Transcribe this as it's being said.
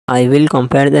I will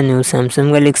compare the new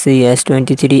Samsung Galaxy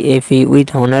S23 FE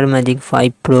with Honor Magic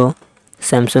 5 Pro.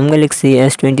 Samsung Galaxy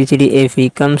S23 FE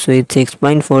comes with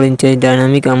 6.4 inches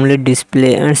dynamic AMOLED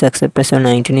display and success ratio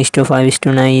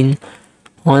 19:5:9.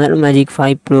 Honor Magic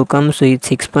 5 Pro comes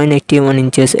with 6.81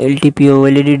 inches LTPO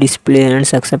OLED display and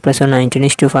success ratio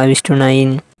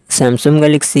 19:5:9. Samsung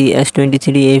Galaxy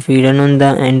S23 FE run on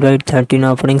the Android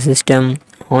 13 operating system.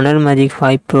 Honor Magic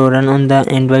 5 Pro run on the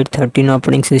Android 13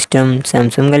 operating system.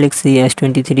 Samsung Galaxy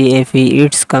S23 FE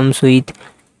it comes with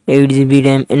 8GB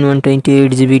RAM and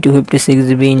 128GB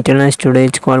 256GB internal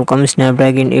storage, Qualcomm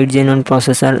Snapdragon 8 Gen 1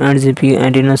 processor and GPU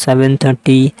Adreno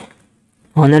 730.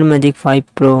 Honor Magic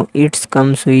 5 Pro it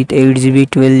comes with 8GB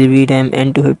 12GB RAM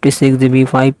and 256GB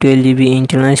 512GB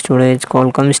internal storage,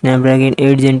 Qualcomm Snapdragon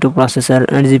 8 Gen 2 processor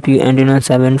and GPU Adreno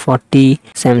 740.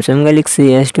 Samsung Galaxy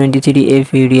S23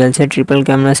 FE real set triple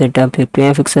camera setup,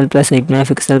 50MP plus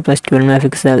 8MP plus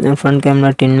 12MP and front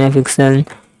camera 10MP.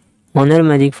 Honor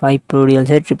Magic 5 Pro real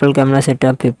set triple camera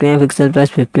setup, 50MP plus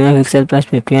 50MP plus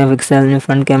 50MP and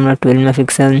front camera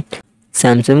 12MP.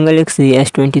 Samsung Galaxy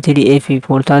S23 FE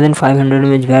 4500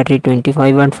 mAh battery,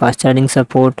 25W fast charging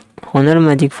support. Honor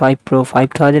Magic 5 Pro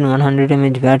 5100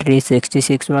 mAh battery,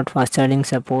 66W fast charging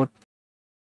support.